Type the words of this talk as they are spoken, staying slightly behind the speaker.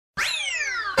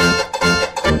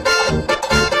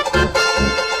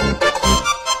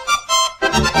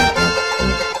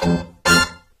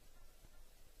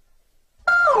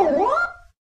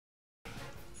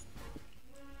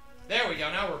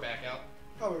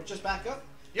or just back up?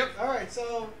 Yep. Alright,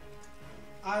 so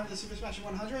I'm the Super Smash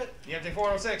 100. You have to take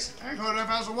 406. I could have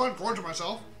passed a 1, cordial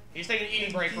myself. He's taking an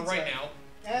eating break for right now.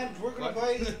 And we're going to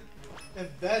play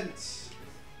events.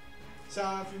 So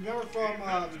if you remember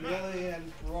from Melee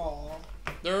and Brawl.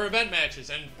 There are event matches,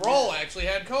 and Brawl actually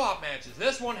had co-op matches.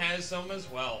 This one has some as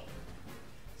well.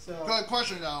 So. Good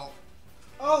question though.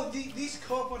 Oh, these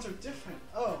co-op ones are different.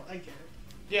 Oh, I get it.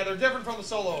 Yeah, they're different from the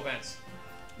solo events.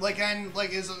 Like,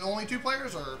 is it only 2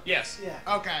 players or? Yes. Yeah.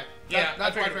 Okay. Yeah,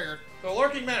 that's what I figured. So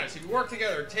Lurking Menace, if you work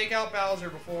together, take out Bowser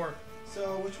before.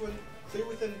 So which one? Clear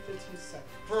within 15 seconds.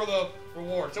 For the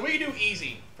reward. So we can do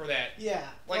easy for that. Yeah.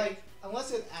 Like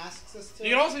unless it asks us to.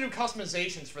 You can also do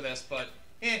customizations for this, but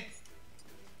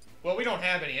well, we don't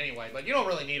have any anyway, but you don't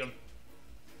really need them.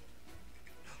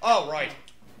 Oh, right.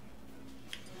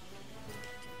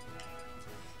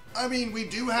 I mean, we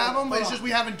do have them, but it's just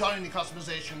we haven't done any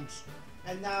customizations.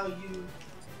 And now you.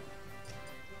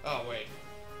 Oh, wait.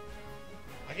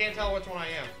 I can't tell which one I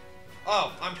am.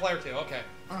 Oh, I'm player 2, okay.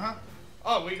 Uh-huh.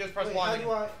 Oh, we just press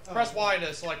Y. Press Y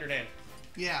to select your name.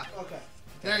 Yeah. Okay.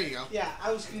 There you go. Yeah,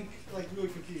 I was like really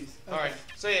confused. Okay. Alright,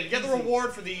 so yeah, to get the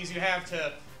reward for these, you have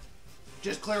to...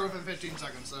 Just clear within 15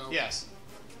 seconds, so... Yes.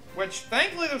 Which,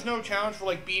 thankfully, there's no challenge for,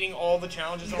 like, beating all the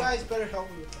challenges. You guys better help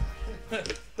me with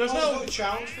that. There's no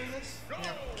challenge for this?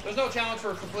 Yeah. There's no challenge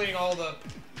for completing all the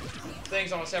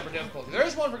things on a separate difficulty. There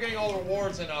is one for getting all the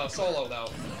rewards in solo, though.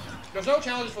 There's no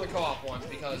challenges for the co-op ones,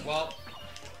 because, well...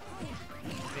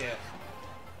 Yeah.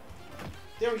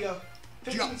 There we go.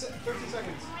 13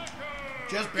 seconds.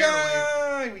 Just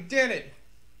barely. Yay! We did it!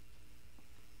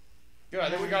 Good, I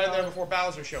think we got in there before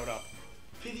Bowser showed up.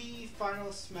 Pity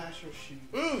Final Smash or Shoot.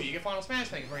 Ooh, you get Final Smash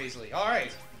things very easily.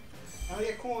 Alright. Now we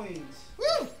get coins.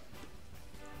 Woo!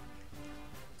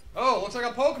 Oh, looks like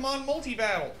a Pokemon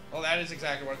multi-battle. Oh, that is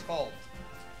exactly what it's called.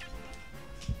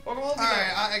 Pokemon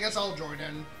multi-battle. Alright, I guess I'll join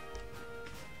in.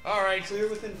 Alright. Clear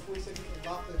within 40 seconds.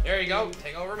 There you go.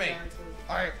 Take over me.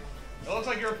 Alright. It looks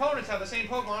like your opponents have the same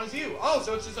Pokemon as you. Oh,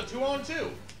 so it's just a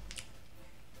 2-on-2.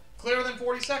 Clear within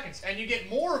 40 seconds. And you get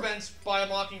more events by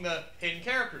unlocking the hidden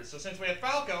characters. So since we have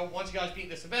Falco, once you guys beat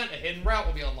this event, a hidden route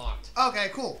will be unlocked.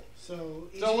 Okay, cool. So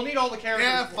we'll need all the characters.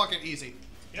 Yeah, fucking easy.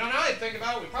 You know, now that I think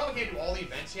about it, we probably can't do all the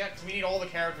events yet, because we need all the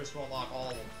characters to unlock all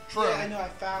of them. True. Yeah, I know. I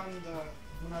found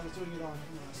when I was doing it on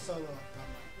solo.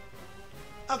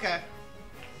 I found Okay.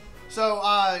 So,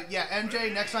 yeah,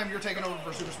 MJ, next time you're taking over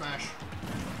for Super Smash.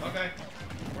 Okay.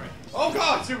 Right. Oh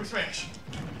god, Super Smash!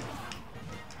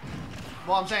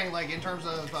 Well, I'm saying, like, in terms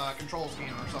of control scheme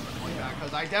or something like that,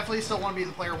 because I definitely still want to be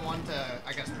the player 1 to,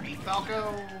 I guess, beat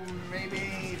Falco,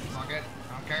 maybe? Fuck it.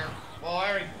 I don't care. Well, I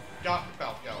already got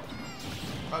Falco.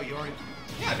 Oh, you already...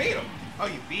 Yeah, I beat him. Oh,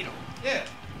 you beat him. Yeah.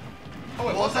 Oh,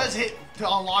 wait, well, it says hit to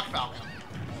unlock Falco.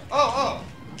 Oh,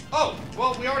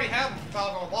 well, we already have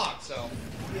Falco unlocked, so...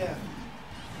 Yeah.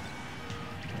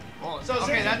 Well, so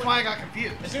okay, that's why I got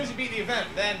confused. As soon as you beat the event,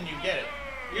 then you get it.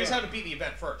 You just have to beat the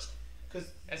event first. Because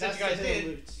since you guys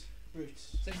did...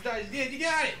 Roots. Since you guys did, you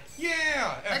got it!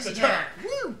 Yeah! X attack!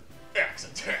 Woo! X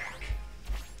attack!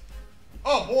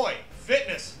 Oh boy,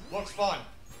 fitness. Looks fun.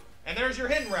 And there's your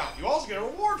hidden route. You also get a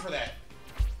reward for that.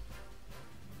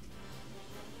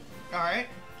 Alright.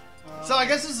 So I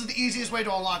guess this is the easiest way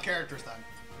to unlock characters then.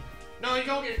 No, you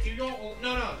don't get, you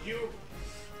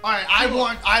Alright, I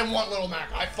want Little Mac.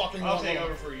 I fucking want I'll take Little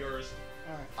over for yours.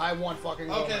 Alright. I want fucking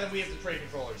Little Okay, Mac. then we have to trade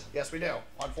controllers. Yes, we do.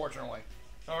 Unfortunately.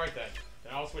 Alright then.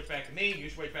 Then I'll switch back to me, you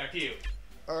switch back to you.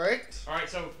 Alright. Alright,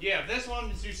 so yeah, this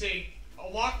one, as you see,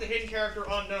 unlock the hidden character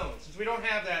unknown. Since we don't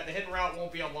have that, the hidden route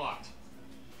won't be unlocked.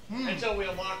 Until we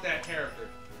unlock that character.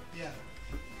 Yeah.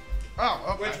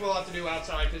 Oh, okay. Which we'll have to do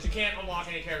outside, because you can't unlock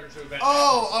any characters to event.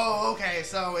 Oh, okay,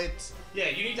 so it's... Yeah,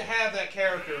 you need to have that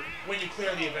character when you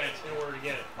clear the event in order to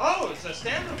get it. Oh, it's a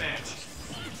stamina match.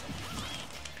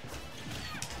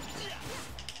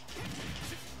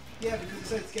 Yeah, because it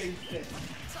says it's getting fit.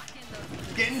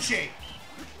 Get in shape.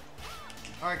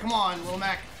 Alright, come on, Little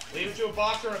Mac. Leave it to a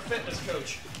boxer and a fitness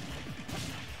coach.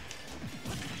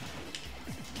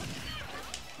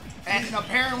 And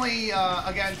apparently,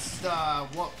 against,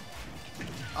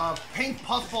 pink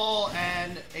puffball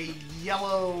and a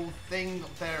yellow thing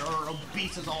that are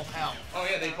obese as all hell. Oh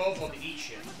yeah, they both love to eat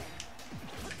shit.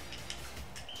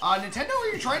 Nintendo,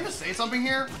 are you trying to say something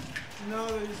here? No,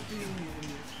 they're just being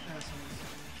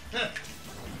assholes.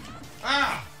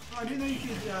 Ah! Oh, I didn't know you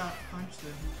could punch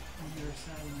them when you're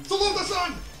sad. Salute the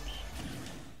sun!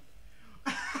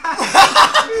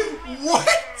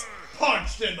 What?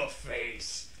 Punched in the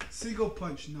face. Single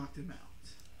punch knocked him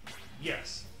out.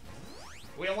 Yes.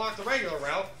 We unlocked the regular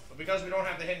route, but because we don't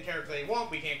have the hidden character they want,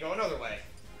 we can't go another way.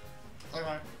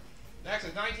 Okay. Actually,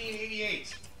 is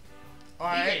 1988.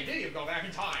 Alright. Did you go back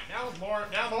in time? Now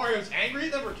Mario's angry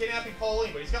at them for kidnapping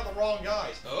Pauline, but he's got the wrong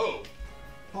guys. Oh.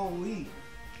 Pauline.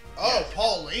 Oh, Yes.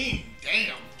 Pauline.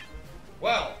 Damn.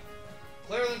 Well,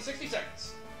 clearer than 60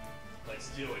 seconds. Let's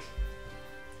do it.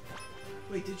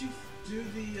 Wait, did you do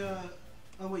the?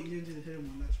 Oh wait, you didn't do the hidden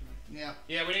one. That's right. Yeah.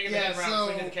 Yeah, we didn't get Yeah, the round, so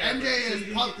we didn't get the character. MJ So is, you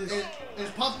didn't Puff, get this- is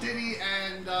Puff Diddy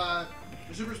and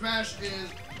Super Smash is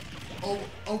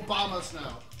Obama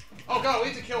Snow. Oh god, we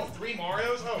have to kill 3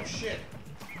 Marios? Oh shit.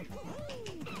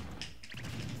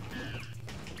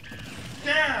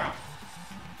 Yeah!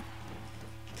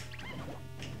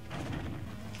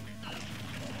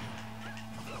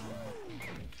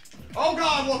 Oh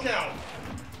god, look out!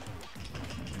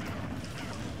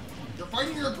 You're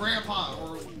fighting your grandpa,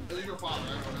 or is it your father?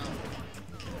 I don't know.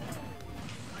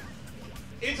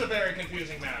 It's a very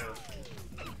confusing matter.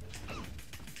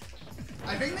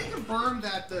 I think they confirmed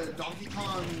that the Donkey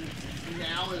Kong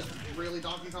now is really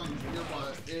Donkey Kong Jr.,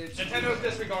 but it's... Nintendo's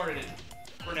disregarded it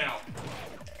for now.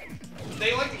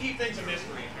 They like to keep things a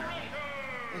mystery, apparently.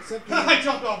 Except I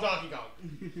jumped off Donkey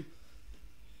Kong.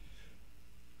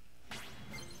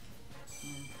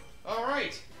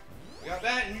 Alright. We got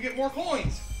that, and you get more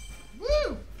coins.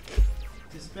 Woo!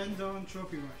 to spend on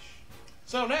Trophy Rush.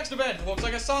 So, next event looks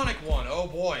like a Sonic one. Oh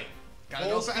boy. Gotta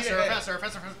Full go speed faster, ahead. faster,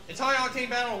 faster, faster. It's high octane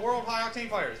battle, world high octane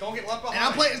fighters. Don't get left behind. And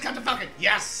I'll play as Captain Falcon.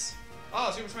 Yes!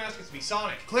 Oh, Super Smash gets to be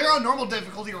Sonic. Clear on normal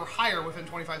difficulty or higher within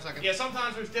 25 seconds. Yeah,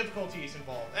 sometimes there's difficulties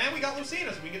involved. And we got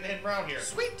Lucina, so we get the hidden round here.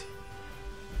 Sweet!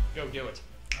 Go do it.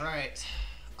 Alright.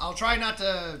 I'll try not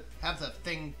to have the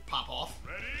thing pop off.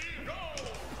 Ready, go!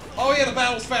 Oh yeah, the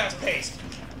battle's fast-paced.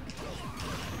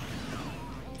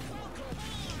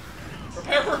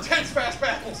 Prepare for intense fast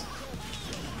battles.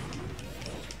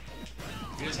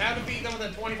 You just haven't beaten them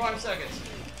within 25 seconds.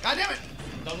 God damn it!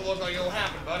 Doesn't look like it'll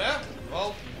happen, but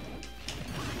well,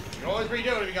 you can always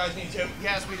redo it if you guys need to.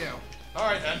 Yes, we do.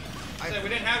 Alright then. I said we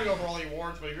didn't have to go for all the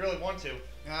awards, but if you really want to.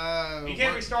 You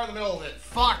can't restart in the middle of it.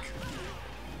 Fuck!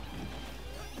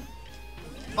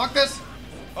 Fuck this!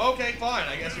 Okay, fine.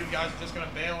 I guess you guys are just gonna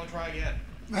bail and try again.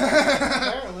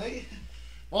 Apparently.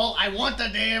 Well, I want the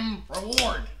damn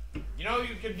reward. You know,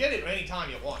 you can get it any time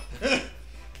you want.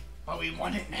 But we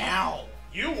want it now.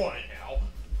 You want it now.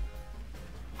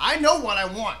 I know what I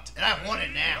want, and I want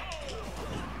it now.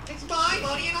 It's my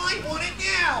money and I want it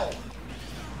now.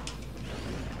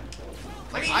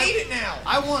 I need it now.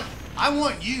 I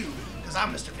want you, because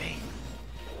I'm Mr. Bean.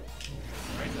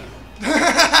 Right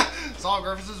there. Solid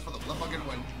references for the fucking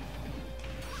win.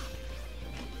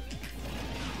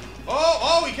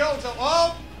 Oh, he killed himself.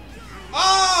 Oh!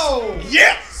 Oh!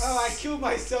 Yes! Oh, I killed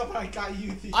myself and I got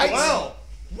you. Well,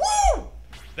 Woo!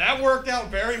 that worked out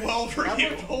very well for That you.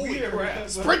 worked Holy weird, crap.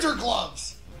 because- Sprinter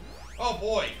gloves. Oh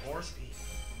boy, more speed.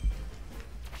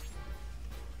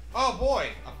 Oh boy,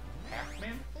 a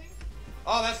Pac-Man thing?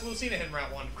 Oh, that's Lucina hitting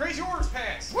round 1. Crazy Orders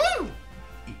pass. Woo!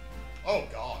 Oh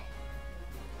god.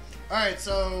 Alright,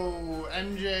 so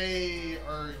MJ,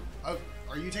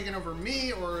 are you taking over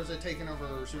me, or is it taking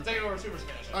over Super Taking over Super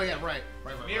Smash. Oh yeah, right.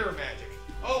 Mirror magic.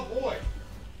 Oh boy.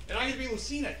 And I get to be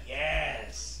Lucina.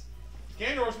 Yes.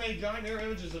 Ganondorf's made giant mirror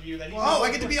images of you that he's. Oh,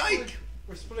 I get to be We're Ike.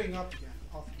 We're splitting up again.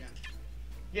 Off again.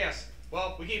 Yes.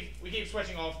 Well, we keep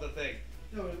switching off the thing.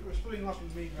 No, we're splitting off in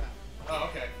the main round. Oh,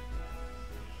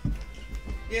 okay.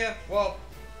 Yeah. Well,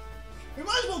 We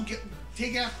might as well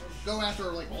go after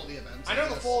like all the events. I know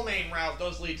the guess. full main route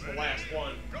does lead to the last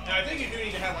one. And I think you do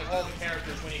need to have like all the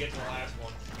characters when you get to the last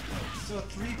one. So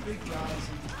 3 big guys.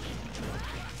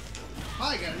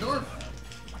 Hi, Ganondorf.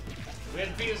 We had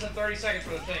to beat us in 30 seconds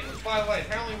for the thing. Which, by the way,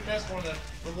 apparently we missed one of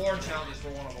the reward challenges for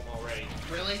one of them already.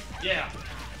 Really? Yeah.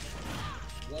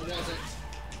 What was it?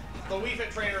 The Wii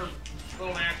Fit Trainer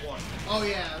Little Mac one. Oh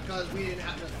yeah, because we didn't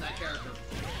have that character.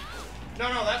 No,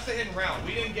 that's the hidden route.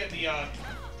 We didn't get the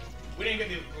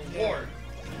reward.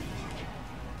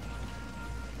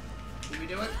 Did we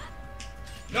do it?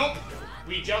 Nope.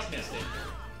 We just missed it.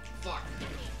 Fuck.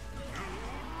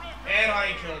 And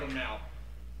I killed him now.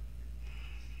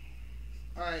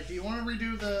 Alright, do you want to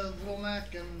redo the Little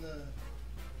Mac and the...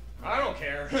 I don't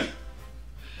care.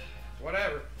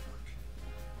 Whatever.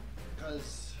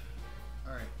 Because...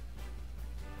 Alright.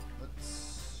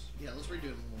 Let's redo the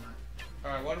Little Mac.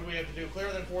 Alright, what do we have to do?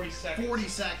 Clearer than 40 seconds. 40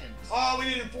 seconds. Oh, we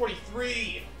did it in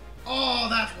 43. Oh,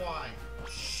 that's why.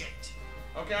 Shit.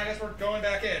 Okay, I guess we're going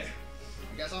back in.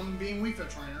 I guess I'm being Wii Fit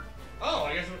Trainer. Oh,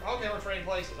 I guess we're trading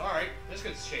places. Alright, this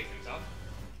could shake things up.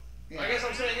 Yeah. I guess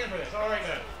I'm staying in for this. Alright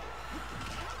then.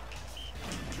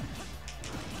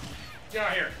 Get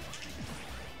out of here.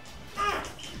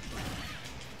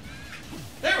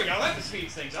 There we go, that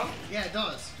speeds things up. Yeah, it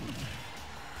does.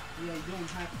 Yeah, you don't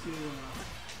have to.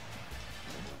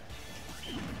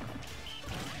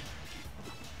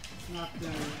 Knock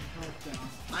their health down.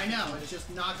 I know, it's just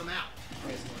knock them out,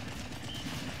 basically.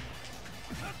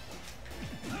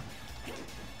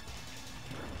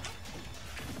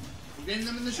 We're getting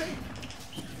them in the shape.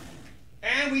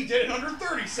 And we did it under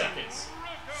 30 seconds.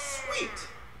 Sweet.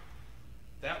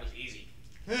 That was easy.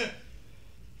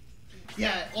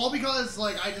 Yeah, all because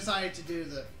like I decided to do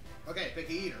the. Okay, pick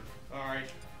a eater. All right.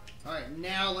 All right,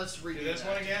 now let's redo Do this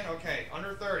that. one again. Okay,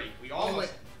 under 30. We Oh almost.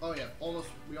 wait. Oh yeah, almost.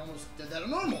 We almost did that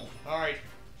on normal. All right.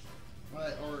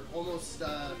 Or almost did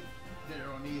it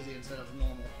on easy instead of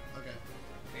normal. Okay.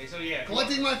 Okay, so yeah. come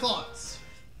Collecting on. my thoughts.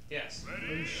 Yes.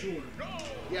 Are you sure?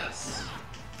 Yes.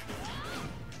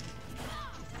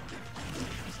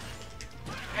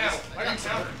 Ow! I got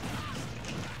countered.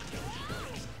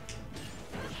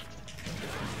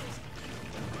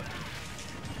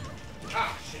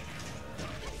 Ah, shit.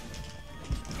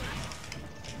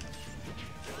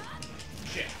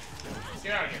 Shit.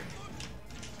 Get out of here.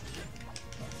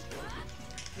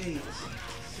 8,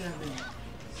 7,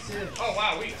 6. Oh,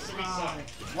 wow, we suck.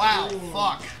 5, Wow. 4,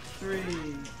 Fuck. 3,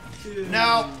 2.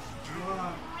 No.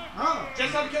 1. Oh.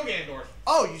 Just have to kill Ganondorf.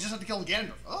 Oh, you just have to kill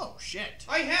Ganondorf. Oh shit.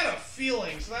 I had a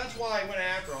feeling, so that's why I went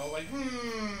after him. I was like,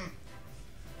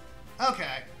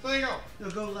 Okay. So there you go. No,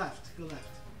 go left. Go left.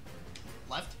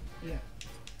 Left. Yeah.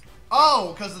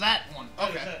 Oh, because of that one.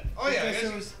 Okay. Okay. Oh, yeah, I Because guess.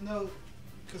 there was no.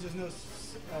 Because there's no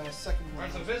second one.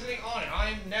 Alright, so visiting on it.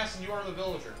 I'm Ness and you are the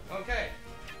villager. Okay.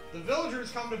 The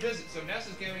villagers come to visit, so Ness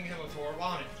is giving him a tour of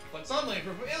on it. But suddenly a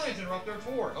group of aliens interrupt their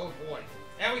tour. Oh boy.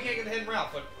 And we can't get the hidden route,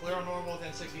 but clear on normal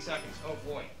within 60 seconds. Oh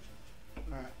boy.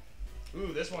 Alright.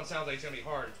 Ooh, this one sounds like it's gonna be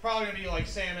hard. It's probably gonna be like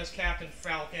Samus, Captain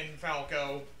Falcon,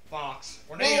 Falco, Fox,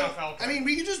 or maybe not Falco. I mean,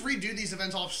 we could just redo these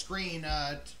events off screen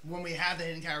when we have the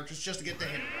hidden characters just to get the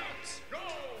hidden routes.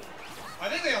 I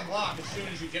think they unlock as soon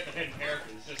as you get the hidden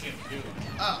characters, just get to do them.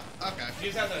 Oh, okay. You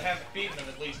just have to have beaten them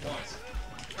at least once.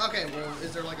 Okay, well,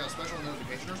 is there like a special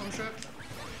notification or some shit?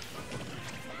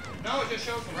 No, it just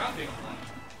shows the route being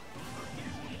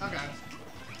unlocked. Okay.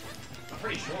 I'm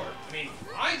pretty sure. I mean,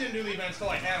 I didn't do the events till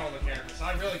I had all the characters, so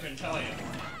I really couldn't tell you.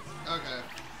 Okay.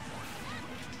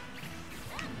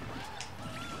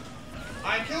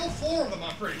 I killed 4 of them,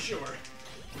 I'm pretty sure.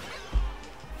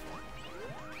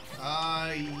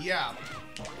 Yeah.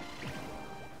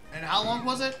 And how long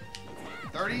was it?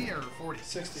 30 or 40?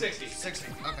 60. 60.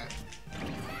 60. Okay.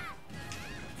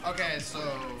 Okay, so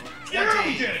 20. Yeah,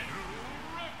 we did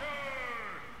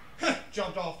it!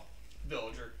 Jumped off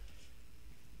villager.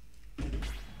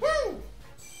 Woo!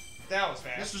 That was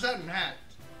fast. Mr. Zen hat.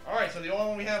 Alright, so the only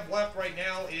one we have left right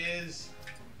now is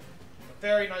a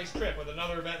very nice trip with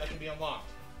another event that can be unlocked.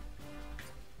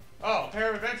 Oh, a pair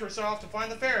of adventurers set off to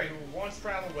find the fairy who once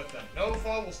traveled with them. No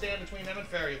foe will stand between them and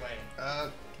fairyland.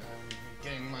 I'm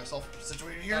getting myself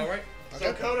situated here. Alright, Okay.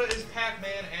 so Coda is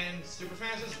Pac-Man and Super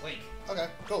Smash is Link. Okay,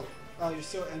 cool. Oh, you're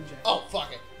still MJ. Oh,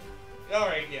 fuck it.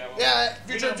 Alright, yeah. Well, Yeah,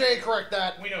 we Future know- J, correct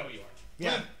that. We know who you are.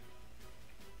 Yeah.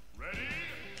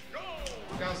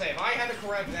 I was gonna say, if I had to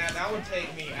correct that, that would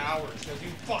take me hours, because you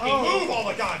fucking Oh. move all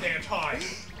the goddamn time!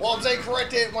 Well, I'm saying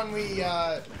correct it when we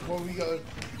go,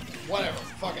 whatever,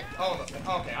 fuck it. Oh,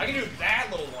 okay, I can do that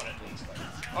little one at least.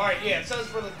 Alright, yeah, it says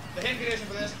for the hidden condition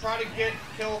for this, try to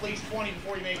kill at least 20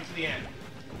 before you make it to the end.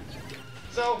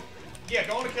 So, yeah,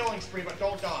 go on a killing spree, but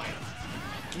don't die.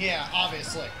 Yeah,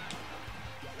 obviously.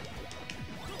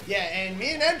 Yeah, and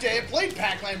me and MJ have played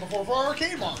Pac-Man before for our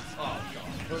arcade month. Oh,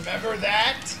 God. Remember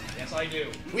that? Yes, I do.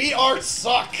 We are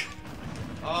suck.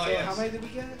 Oh, So yes. how many did we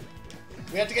get?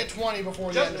 We have to get 20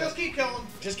 before the end of Just it. keep killing.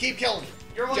 Just keep killing.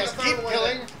 You're like Just a third keep of the way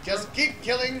killing. there. Just keep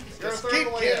killing. You're a Just third keep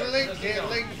of the way there. killing, Just keep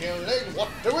killing, killing. What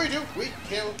do we do? We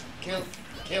kill, kill,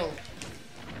 kill.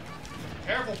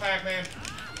 Careful, Pac-Man.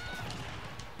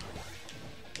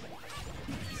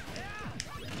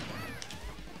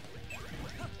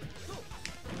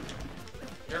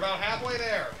 You're about halfway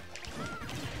there.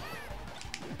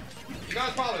 You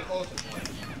guys probably close this point.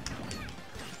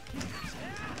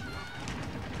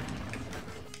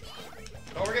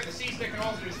 Don't forget the C-stick can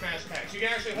also do smash attacks. You can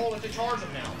actually hold it to charge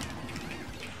them now.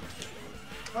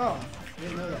 Oh, I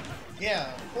didn't know that.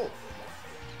 Yeah, cool.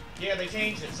 Yeah, they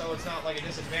changed it so it's not like a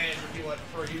disadvantage for people that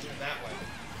prefer using it that way.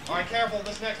 Alright, careful,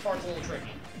 this next part's a little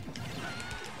tricky.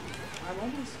 I'm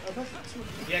almost about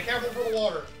to. Yeah, careful for the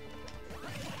water.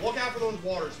 Look out for those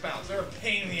water spouts. They're a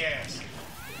pain in the ass.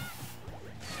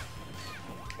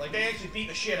 Like, they actually beat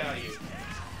the shit out of you.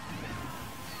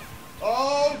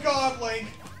 Oh, God, Link.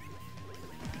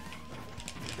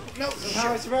 No,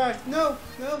 How I survived? No,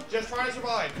 no. Just try to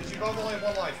survive, because you both only have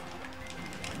 1 life.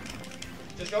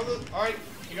 Just go to the... Alright,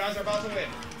 you guys are about to win.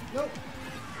 Nope.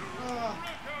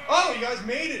 Oh, you guys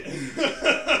made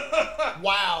it!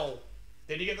 Wow.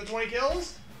 Did you get the 20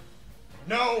 kills?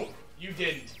 No, you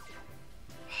didn't.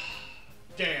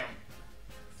 Damn.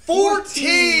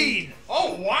 14!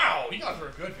 Oh, wow! You guys were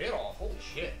a good bit off. Holy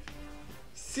shit.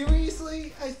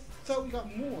 Seriously? I thought we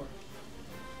got more.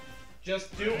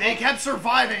 Just do... They kept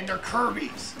surviving. They're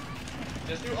Kirby's.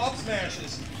 Just do up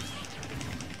smashes.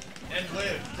 And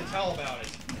live to tell about it.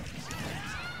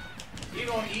 Even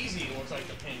on easy, it looks like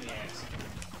the pain in the ass.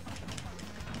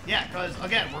 Yeah, because,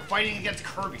 again, we're fighting against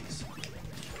Kirby's.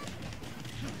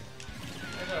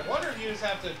 I wonder if you just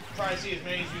have to try to see as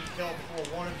many as you can kill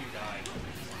before one of you die.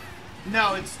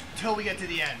 No, it's till we get to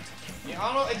the end. Yeah,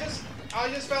 I don't know, I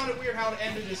just found it weird how it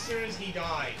ended as soon as he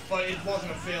died, but it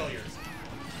wasn't a failure.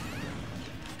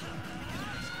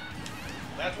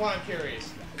 That's why I'm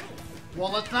curious.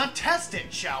 Well, let's not test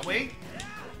it, shall we?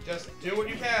 Just do what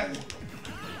you can.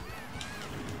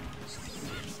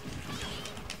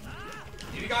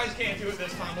 If you guys can't do it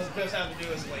this time, we'll just have to do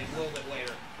this a little bit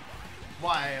later.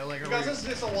 Why? Like, Because this is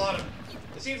just a lot of...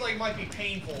 It seems like it might be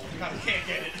painful if you guys can't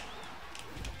get it.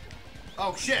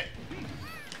 Oh, shit.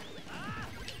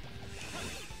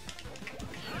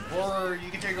 Or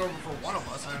you can take over for one of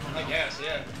us, I don't know. I guess,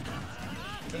 yeah.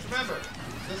 Just remember,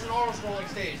 this is an auto-scrolling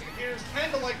stage. The computers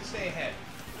tend to like to stay ahead.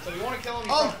 So if you want to kill them,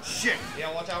 you Oh, shit.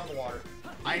 Yeah, watch out for the water.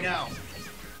 I know.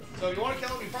 So if you want to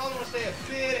kill them, you probably want to stay a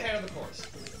bit ahead of the course.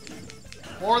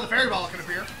 Or the fairy ball can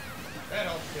appear. That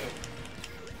helps too.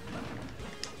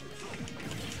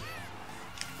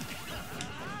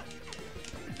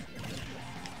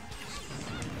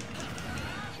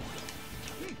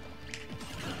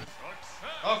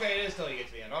 Okay, it is till you get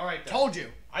to the end. Alright then. Told you.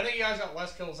 I think you guys got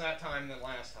less kills that time than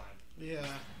last time. Yeah,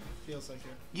 feels like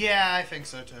it. Yeah, I think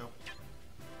so too.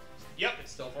 Yep,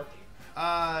 it's still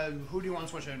 14. Who do you want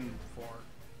to switch in for?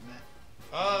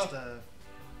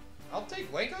 I'll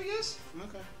take Link, I guess?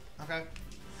 Okay. Okay.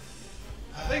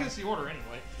 I think it's the order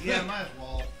anyway. Yeah, might as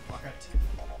well. Fuck it.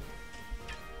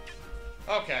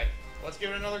 Okay, let's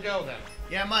give it another go then.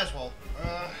 Yeah, might as well.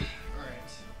 Alright.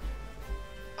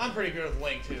 I'm pretty good with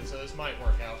Link too, so this might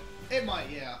work out. It might,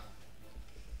 yeah.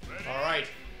 Alright.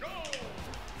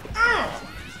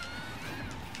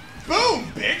 Boom,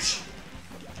 bitch!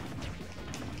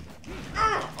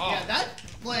 Oh. Yeah, that,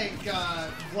 like,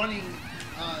 running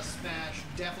smash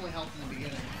definitely helped in the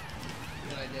beginning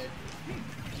that I did.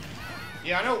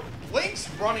 Yeah, I know. Link's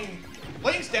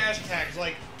dash attack is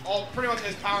like pretty much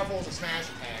as powerful as a smash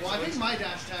attack. Well, so I think my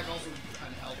dash attack also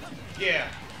kind of helped. Yeah.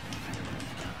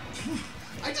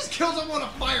 I just killed someone with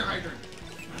a fire hydrant.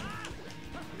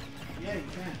 Yeah, you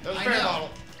can. That was a I fairy know. bottle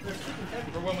They're freaking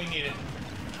heavy. for when we need it.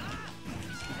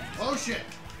 Oh shit.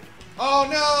 Oh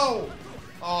no!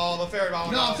 Oh, the fairy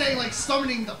bottle. No, I'm saying like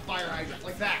summoning the fire hydrant,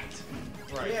 like that.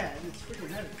 Right. Yeah, it's freaking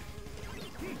heavy.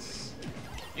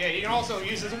 Yeah, you can also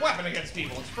use it as a weapon against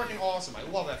people. It's freaking awesome. I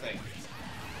love that thing.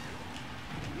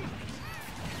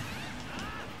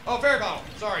 Oh, fairy bottle.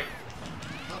 Sorry.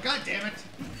 Oh god damn it.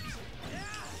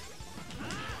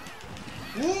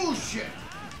 Ooh shit.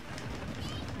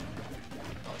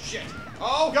 Oh shit.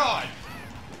 Oh god.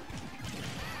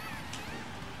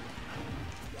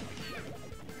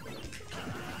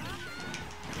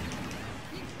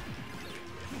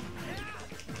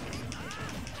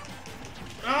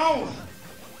 Oh!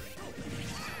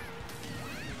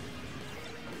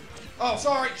 Oh,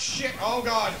 sorry. Shit. Oh,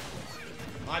 God.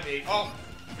 My bad. Oh.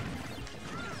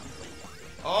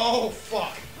 Oh,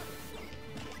 fuck.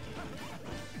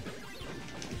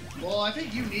 Well, I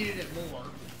think you needed it more.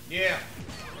 Yeah.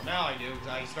 Now I do, because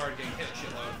I started getting hit a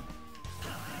shitload.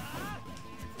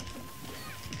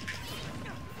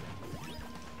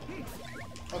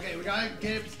 Okay, we gotta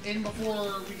get it in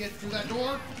before we get through that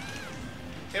door.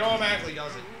 It automatically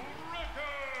does it.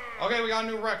 Okay, we got a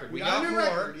new record. We got a new more.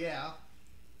 record, yeah.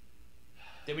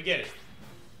 Did we get it?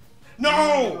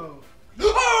 No!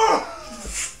 What?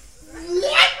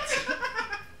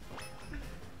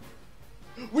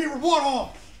 We were one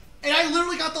off! And I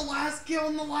literally got the last kill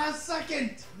in the last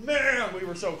second! Man, we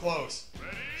were so close.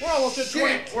 We're almost at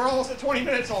 20. We're almost at 20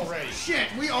 minutes already.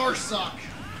 Shit, we are suck.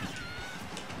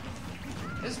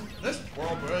 This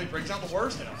world really brings out the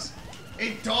worst in us.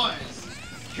 It does.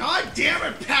 God damn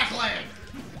it, Pac-Land!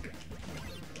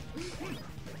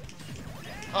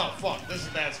 Oh fuck, this is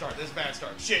a bad start. This is a bad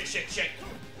start. Shit, shit, shit.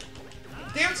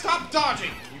 Damn, stop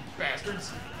dodging, you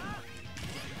bastards.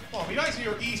 Oh, it'd be nice if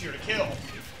you were easier to kill.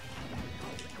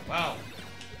 Wow.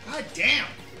 God damn.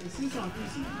 This is on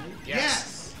easy, right?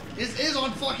 Yes. This is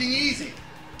on fucking easy.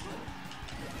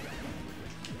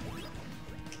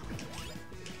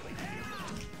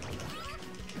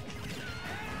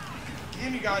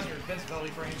 consume you guys in your invincibility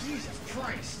frames. Jesus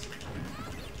Christ.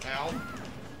 Ow.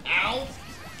 Ow.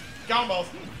 Got them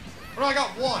both. Oh, I got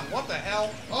one. What the hell?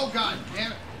 Oh god,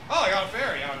 damn it. Oh, I got a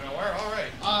fairy out of nowhere.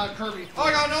 Alright. Kirby. Oh,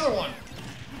 I got another one.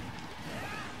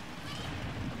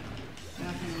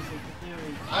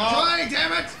 I'm trying,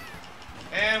 damn it!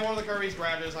 And one of the Kirby's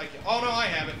grabbed it. It's like, oh no, I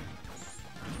have it.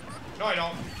 No, I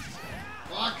don't.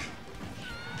 Fuck.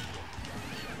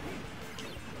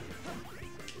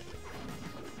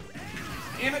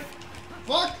 Damn it.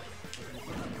 Fuck!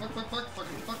 Fuck, fuck, fuck, fuck,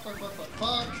 fuck, fuck, fuck, fuck,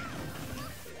 fuck.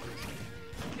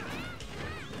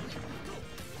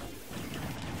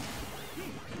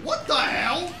 What the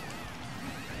hell?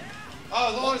 Oh,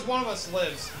 as long as one of us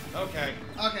lives. Okay.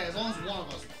 Okay, as long as one of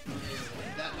us.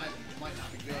 That might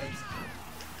not be good.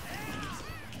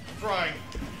 Trying.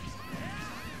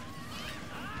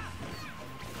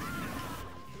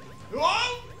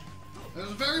 Whoa! It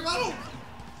was very metal.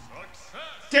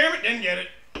 Damn it, didn't get it.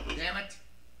 Damn it.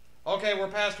 Okay, we're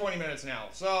past 20 minutes now,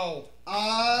 so...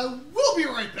 We'll be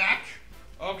right back.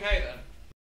 Okay then.